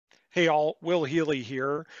Hey all, Will Healy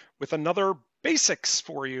here with another basics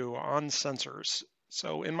for you on sensors.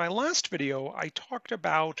 So in my last video, I talked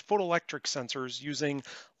about photoelectric sensors using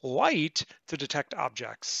light to detect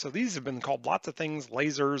objects. So these have been called lots of things,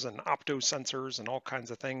 lasers and opto-sensors and all kinds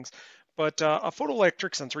of things. But a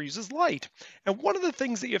photoelectric sensor uses light. And one of the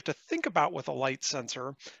things that you have to think about with a light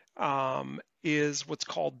sensor is what's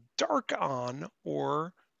called dark on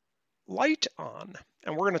or light on.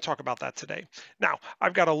 And we're going to talk about that today. Now,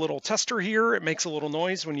 I've got a little tester here. It makes a little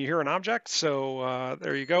noise when you hear an object. So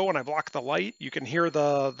there you go. When I block the light, you can hear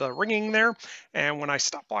the ringing there. And when I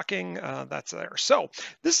stop blocking, that's there. So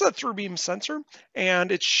this is a through-beam sensor,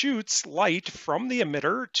 and it shoots light from the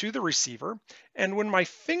emitter to the receiver. And when my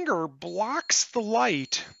finger blocks the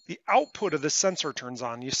light, the output of the sensor turns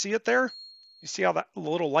on. You see it there? You see how that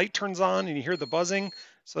little light turns on and you hear the buzzing?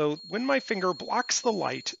 So when my finger blocks the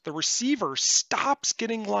light, the receiver stops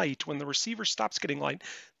getting light. When the receiver stops getting light,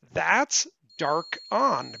 that's dark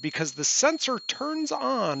on because the sensor turns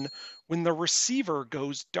on when the receiver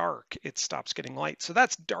goes dark. It stops getting light. So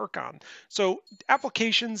that's dark on. So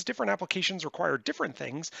different applications require different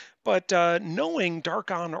things, but knowing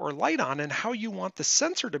dark on or light on and how you want the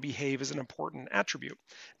sensor to behave is an important attribute.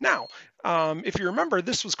 Now, if you remember,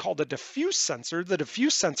 this was called a diffuse sensor. The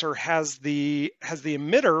diffuse sensor has the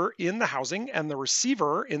emitter in the housing and the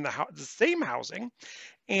receiver in the same housing,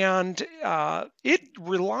 and it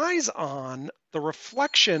relies on the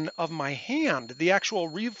reflection of my hand, the actual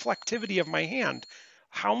reflectivity of my hand,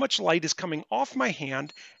 how much light is coming off my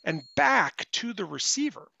hand and back to the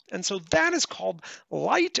receiver. And so that is called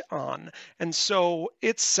light on. And so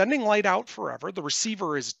it's sending light out forever. The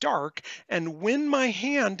receiver is dark. And when my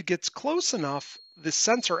hand gets close enough, the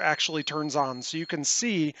sensor actually turns on. So you can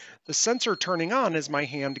see the sensor turning on as my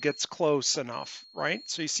hand gets close enough, right?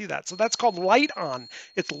 So you see that. So that's called light on.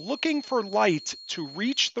 It's looking for light to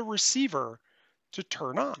reach the receiver to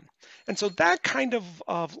turn on. And so that kind of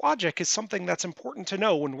logic is something that's important to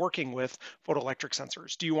know when working with photoelectric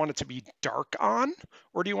sensors. Do you want it to be dark on,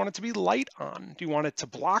 or do you want it to be light on? Do you want it to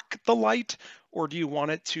block the light, or do you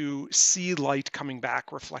want it to see light coming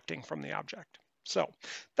back reflecting from the object? So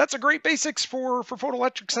that's a great basics for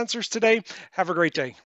photoelectric sensors today. Have a great day.